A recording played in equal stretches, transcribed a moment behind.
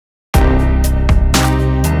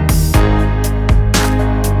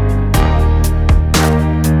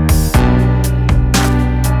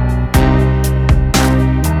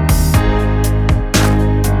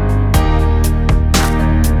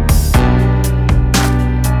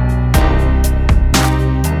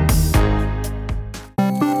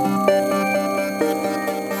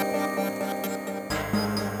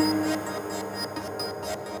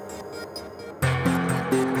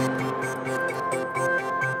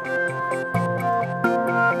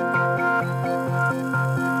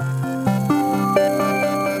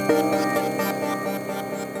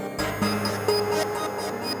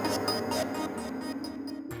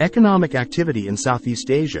Economic activity in Southeast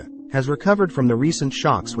Asia has recovered from the recent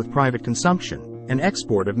shocks, with private consumption and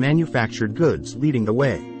export of manufactured goods leading the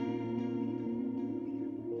way.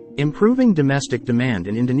 Improving domestic demand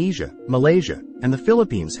in Indonesia, Malaysia, and the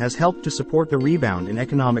Philippines has helped to support the rebound in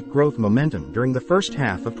economic growth momentum during the first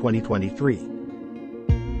half of 2023.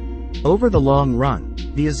 Over the long run,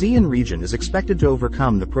 the ASEAN region is expected to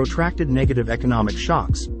overcome the protracted negative economic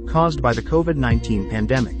shocks caused by the COVID-19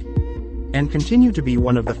 pandemic and continue to be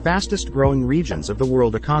one of the fastest-growing regions of the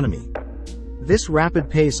world economy. This rapid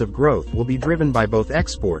pace of growth will be driven by both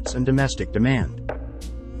exports and domestic demand.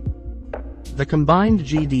 The combined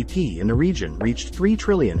GDP in the region reached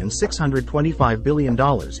 $3,625 billion in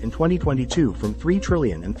 2022 from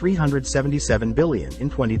 $3,377 billion in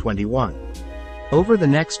 2021. Over the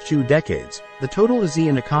next 2 decades, the total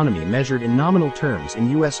ASEAN economy measured in nominal terms in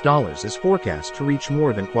US dollars is forecast to reach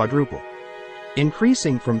more than quadruple,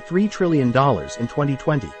 increasing from $3 trillion in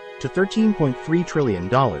 2020 to $13.3 trillion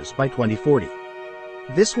by 2040.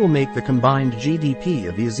 This will make the combined GDP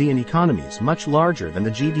of the ASEAN economies much larger than the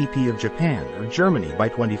GDP of Japan or Germany by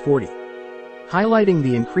 2040, highlighting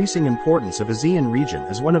the increasing importance of ASEAN region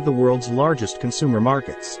as one of the world's largest consumer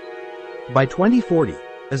markets. By 2040,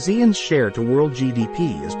 ASEAN's share to world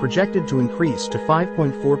GDP is projected to increase to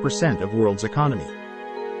 5.4% of world's economy.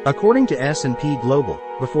 According to S&P Global,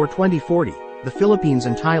 before 2040, the Philippines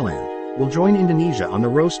and Thailand will join Indonesia on the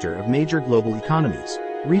roster of major global economies,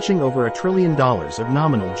 reaching over $1 trillion of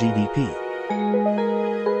nominal GDP.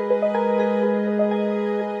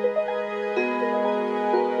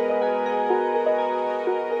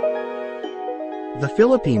 The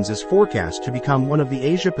Philippines is forecast to become one of the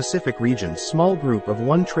Asia-Pacific region's small group of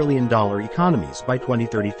 $1 trillion economies by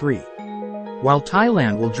 2033, while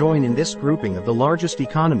Thailand will join in this grouping of the largest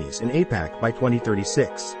economies in APAC by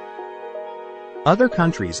 2036. Other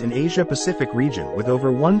countries in Asia-Pacific region with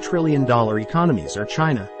over $1 trillion economies are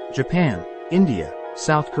China, Japan, India,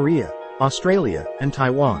 South Korea, Australia, and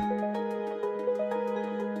Taiwan.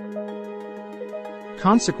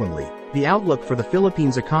 Consequently, the outlook for the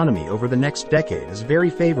Philippines economy over the next decade is very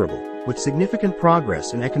favorable, with significant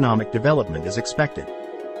progress in economic development is expected.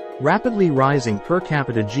 Rapidly rising per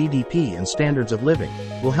capita GDP and standards of living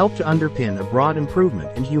will help to underpin a broad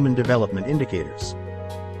improvement in human development indicators,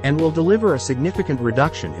 and will deliver a significant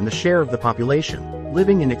reduction in the share of the population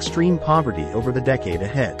living in extreme poverty over the decade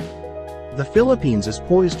ahead. The Philippines is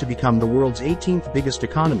poised to become the world's 18th biggest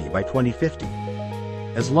economy by 2050,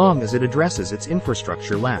 as long as it addresses its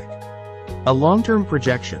infrastructure lack. A long-term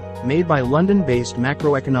projection made by London-based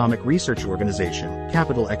macroeconomic research organization,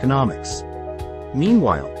 Capital Economics.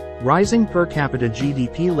 Meanwhile, rising per capita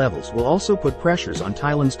GDP levels will also put pressures on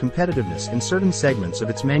Thailand's competitiveness in certain segments of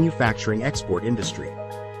its manufacturing export industry.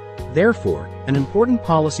 Therefore, an important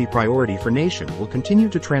policy priority for nation will continue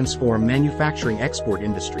to transform manufacturing export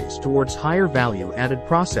industries towards higher value-added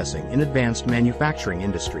processing in advanced manufacturing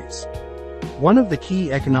industries. One of the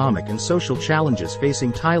key economic and social challenges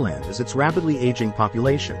facing Thailand is its rapidly aging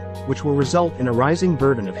population, which will result in a rising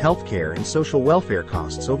burden of healthcare and social welfare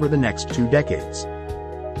costs over the next 2 decades.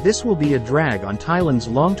 This will be a drag on Thailand's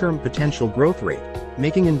long-term potential growth rate,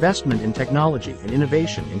 making investment in technology and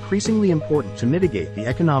innovation increasingly important to mitigate the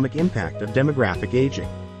economic impact of demographic aging.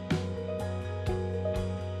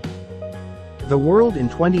 The World in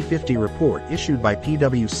 2050 report issued by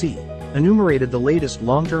PwC enumerated the latest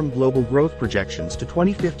long-term global growth projections to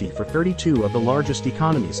 2050 for 32 of the largest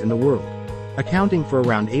economies in the world, accounting for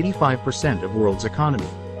around 85% of world's economy.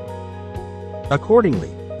 Accordingly,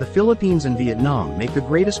 the Philippines and Vietnam make the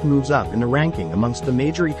greatest moves up in the ranking amongst the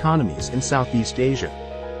major economies in Southeast Asia.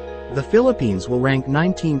 The Philippines will rank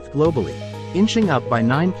 19th globally, inching up by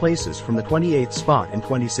 9 places from the 28th spot in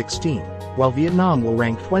 2016, while Vietnam will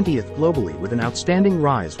rank 20th globally with an outstanding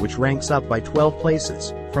rise which ranks up by 12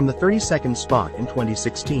 places, from the 32nd spot in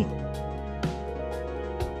 2016.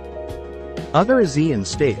 Other ASEAN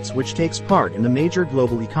states which takes part in the major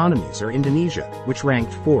global economies are Indonesia, which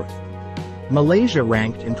ranked 4th. Malaysia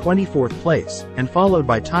ranked in 24th place, and followed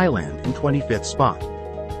by Thailand in 25th spot.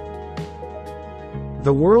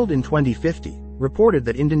 The World in 2050 reported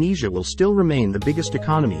that Indonesia will still remain the biggest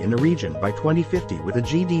economy in the region by 2050 with a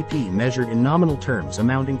GDP measured in nominal terms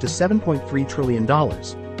amounting to $7.3 trillion,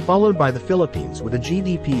 followed by the Philippines with a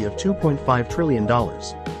GDP of $2.5 trillion,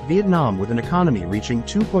 Vietnam with an economy reaching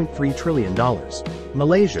 $2.3 trillion,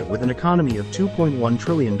 Malaysia with an economy of $2.1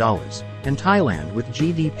 trillion, and Thailand with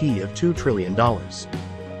GDP of $2 trillion.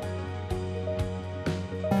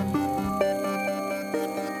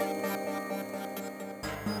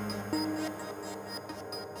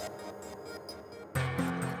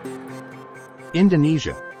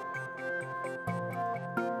 Indonesia.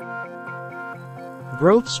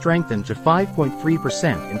 Growth strengthened to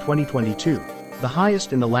 5.3% in 2022, the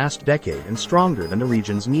highest in the last decade and stronger than the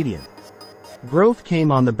region's median. Growth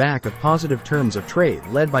came on the back of positive terms of trade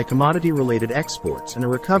led by commodity-related exports and a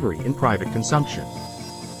recovery in private consumption.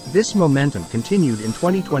 This momentum continued in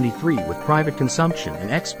 2023 with private consumption and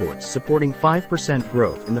exports supporting 5%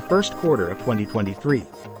 growth in the first quarter of 2023.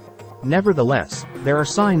 Nevertheless, there are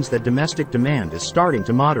signs that domestic demand is starting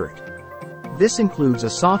to moderate. This includes a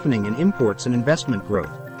softening in imports and investment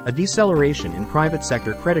growth, a deceleration in private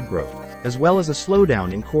sector credit growth, as well as a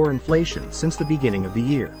slowdown in core inflation since the beginning of the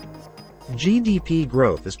year. GDP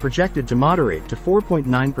growth is projected to moderate to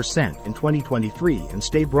 4.9% in 2023 and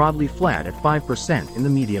stay broadly flat at 5% in the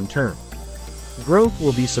medium term. Growth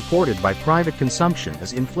will be supported by private consumption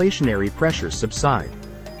as inflationary pressures subside.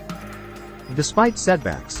 Despite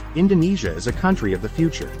setbacks, Indonesia is a country of the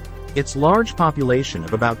future. Its large population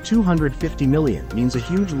of about 250 million means a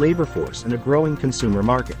huge labor force and a growing consumer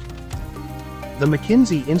market. The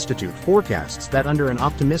McKinsey Institute forecasts that under an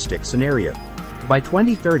optimistic scenario, by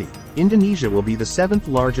 2030, Indonesia will be the 7th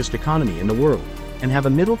largest economy in the world, and have a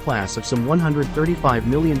middle class of some 135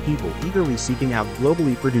 million people eagerly seeking out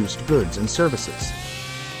globally produced goods and services.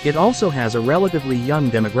 It also has a relatively young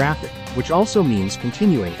demographic, which also means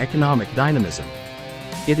continuing economic dynamism.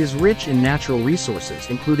 It is rich in natural resources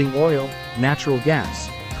including oil, natural gas,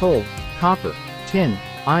 coal, copper, tin,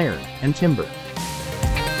 iron, and timber.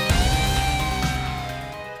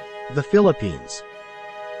 The Philippines.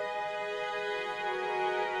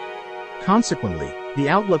 Consequently, the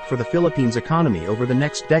outlook for the Philippines economy over the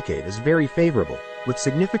next decade is very favorable, with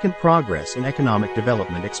significant progress in economic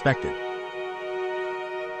development expected.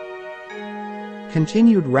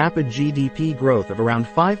 Continued rapid GDP growth of around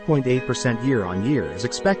 5.8% year-on-year is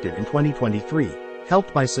expected in 2023,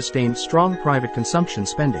 helped by sustained strong private consumption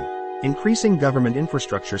spending, increasing government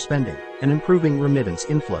infrastructure spending, and improving remittance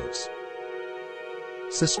inflows.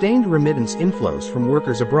 Sustained remittance inflows from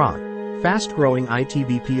workers abroad, fast-growing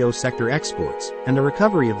IT/BPO sector exports, and the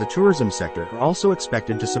recovery of the tourism sector are also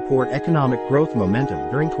expected to support economic growth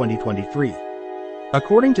momentum during 2023.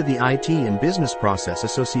 According to the IT and Business Process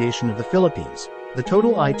Association of the Philippines, the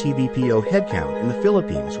total IT/BPO headcount in the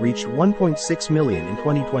Philippines reached 1.6 million in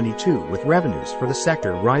 2022, with revenues for the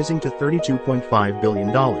sector rising to $32.5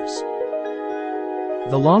 billion.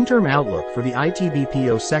 The long-term outlook for the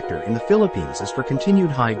IT/BPO sector in the Philippines is for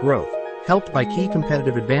continued high growth, helped by key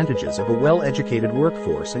competitive advantages of a well-educated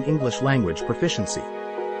workforce and English language proficiency.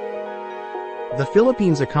 The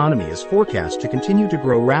Philippines economy is forecast to continue to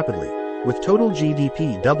grow rapidly, with total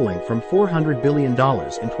GDP doubling from $400 billion in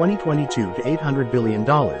 2022 to $800 billion in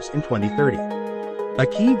 2030. A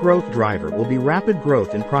key growth driver will be rapid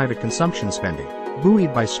growth in private consumption spending,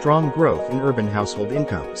 buoyed by strong growth in urban household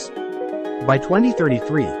incomes. By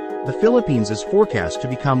 2033, the Philippines is forecast to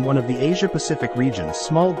become one of the Asia-Pacific region's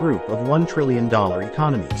small group of $1 trillion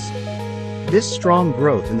economies. This strong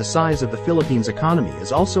growth in the size of the Philippines economy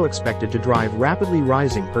is also expected to drive rapidly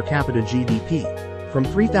rising per capita GDP, from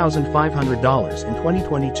 $3,500 in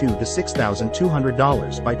 2022 to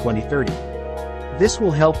 $6,200 by 2030. This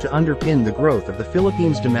will help to underpin the growth of the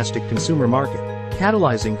Philippines' domestic consumer market,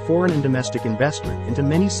 catalyzing foreign and domestic investment into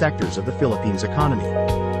many sectors of the Philippines economy.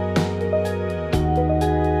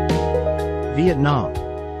 Vietnam.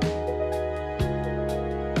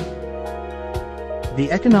 The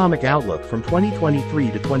economic outlook from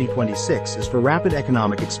 2023 to 2026 is for rapid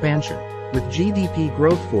economic expansion, with GDP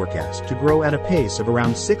growth forecast to grow at a pace of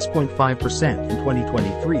around 6.5% in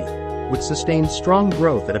 2023, with sustained strong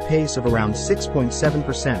growth at a pace of around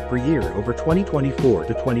 6.7% per year over 2024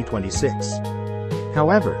 to 2026.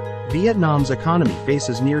 However, Vietnam's economy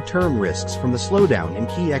faces near-term risks from the slowdown in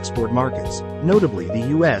key export markets, notably the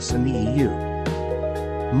US and the EU.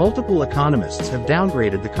 Multiple economists have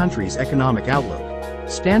downgraded the country's economic outlook.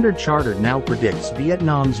 Standard Chartered now predicts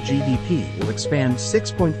Vietnam's GDP will expand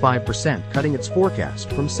 6.5%, cutting its forecast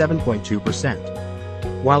from 7.2%.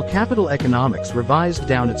 While Capital Economics revised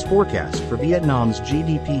down its forecast for Vietnam's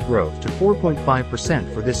GDP growth to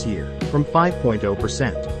 4.5% for this year, from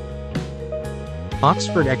 5.0%.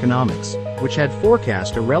 Oxford Economics, which had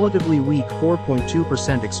forecast a relatively weak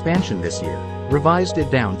 4.2% expansion this year, revised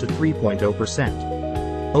it down to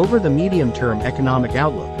 3.0%. Over the medium-term economic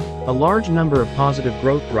outlook, a large number of positive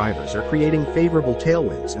growth drivers are creating favorable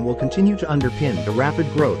tailwinds and will continue to underpin the rapid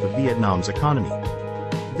growth of Vietnam's economy.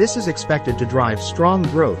 This is expected to drive strong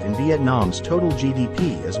growth in Vietnam's total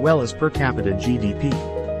GDP as well as per capita GDP.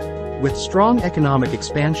 With strong economic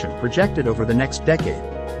expansion projected over the next decade,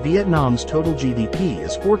 Vietnam's total GDP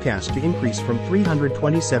is forecast to increase from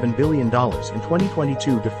 $327 billion in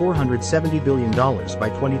 2022 to $470 billion by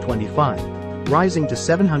 2025, rising to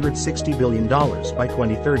 $760 billion by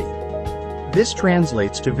 2030. This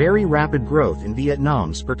translates to very rapid growth in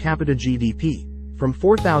Vietnam's per capita GDP, from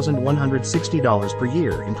 $4,160 per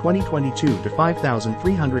year in 2022 to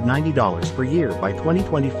 $5,390 per year by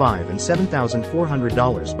 2025 and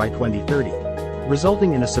 $7,400 by 2030,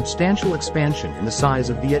 resulting in a substantial expansion in the size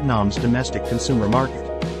of Vietnam's domestic consumer market.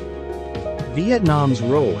 Vietnam's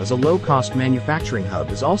role as a low-cost manufacturing hub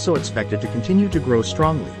is also expected to continue to grow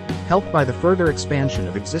strongly, helped by the further expansion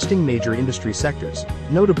of existing major industry sectors,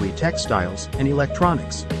 notably textiles and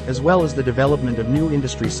electronics, as well as the development of new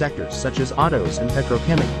industry sectors such as autos and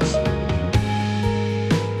petrochemicals.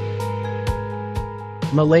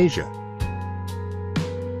 Malaysia.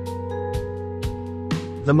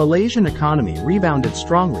 The Malaysian economy rebounded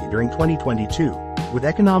strongly during 2022, with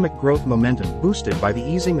economic growth momentum boosted by the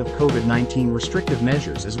easing of COVID-19 restrictive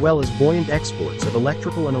measures as well as buoyant exports of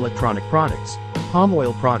electrical and electronic products, palm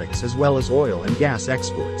oil products as well as oil and gas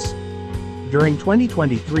exports. During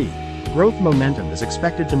 2023, growth momentum is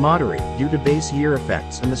expected to moderate due to base year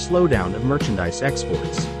effects and the slowdown of merchandise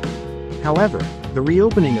exports. However, the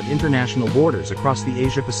reopening of international borders across the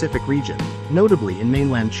Asia-Pacific region, notably in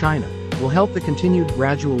mainland China, will help the continued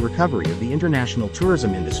gradual recovery of the international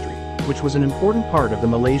tourism industry, which was an important part of the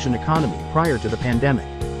Malaysian economy prior to the pandemic.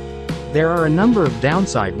 There are a number of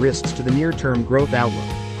downside risks to the near-term growth outlook,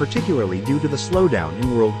 particularly due to the slowdown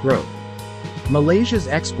in world growth. Malaysia's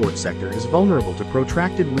export sector is vulnerable to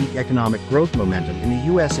protracted weak economic growth momentum in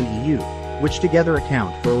the US and EU, which together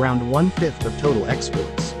account for around one-fifth of total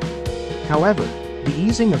exports. However, the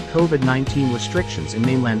easing of COVID-19 restrictions in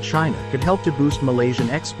mainland China could help to boost Malaysian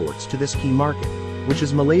exports to this key market, which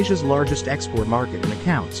is Malaysia's largest export market and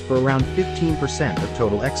accounts for around 15% of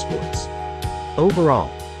total exports.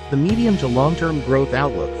 Overall, the medium to long-term growth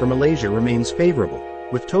outlook for Malaysia remains favorable,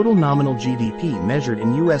 with total nominal GDP measured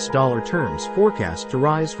in US dollar terms forecast to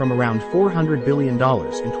rise from around $400 billion in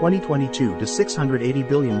 2022 to $680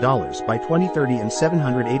 billion by 2030 and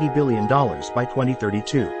 $780 billion by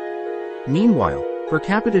 2032. Meanwhile, per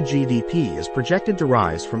capita GDP is projected to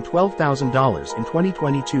rise from $12,000 in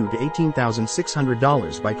 2022 to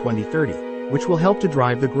 $18,600 by 2030, which will help to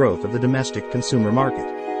drive the growth of the domestic consumer market.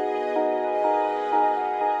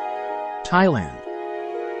 Thailand.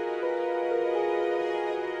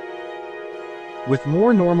 With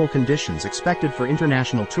more normal conditions expected for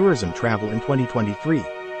international tourism travel in 2023,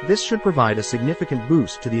 this should provide a significant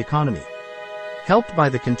boost to the economy. Helped by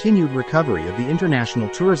the continued recovery of the international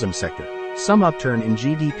tourism sector, some upturn in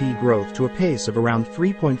GDP growth to a pace of around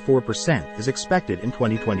 3.4% is expected in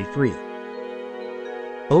 2023.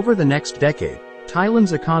 Over the next decade,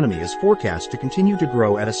 Thailand's economy is forecast to continue to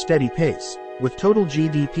grow at a steady pace, with total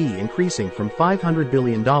GDP increasing from $500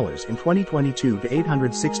 billion in 2022 to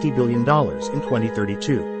 $860 billion in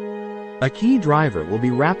 2032. A key driver will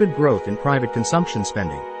be rapid growth in private consumption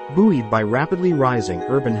spending, buoyed by rapidly rising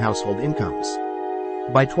urban household incomes.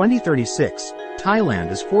 By 2036,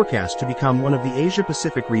 Thailand is forecast to become one of the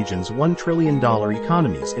Asia-Pacific region's $1 trillion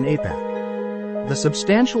economies in APAC. The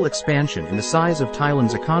substantial expansion in the size of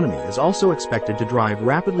Thailand's economy is also expected to drive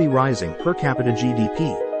rapidly rising per capita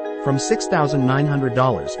GDP, from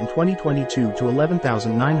 $6,900 in 2022 to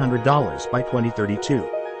 $11,900 by 2032.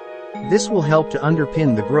 This will help to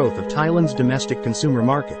underpin the growth of Thailand's domestic consumer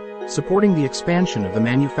market, supporting the expansion of the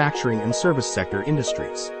manufacturing and service sector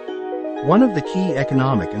industries. One of the key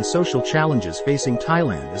economic and social challenges facing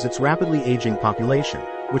Thailand is its rapidly aging population,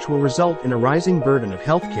 which will result in a rising burden of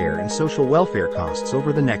healthcare and social welfare costs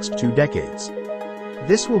over the next 2 decades.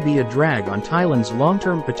 This will be a drag on Thailand's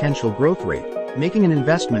long-term potential growth rate, making an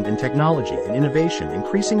investment in technology and innovation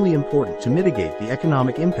increasingly important to mitigate the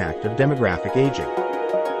economic impact of demographic aging.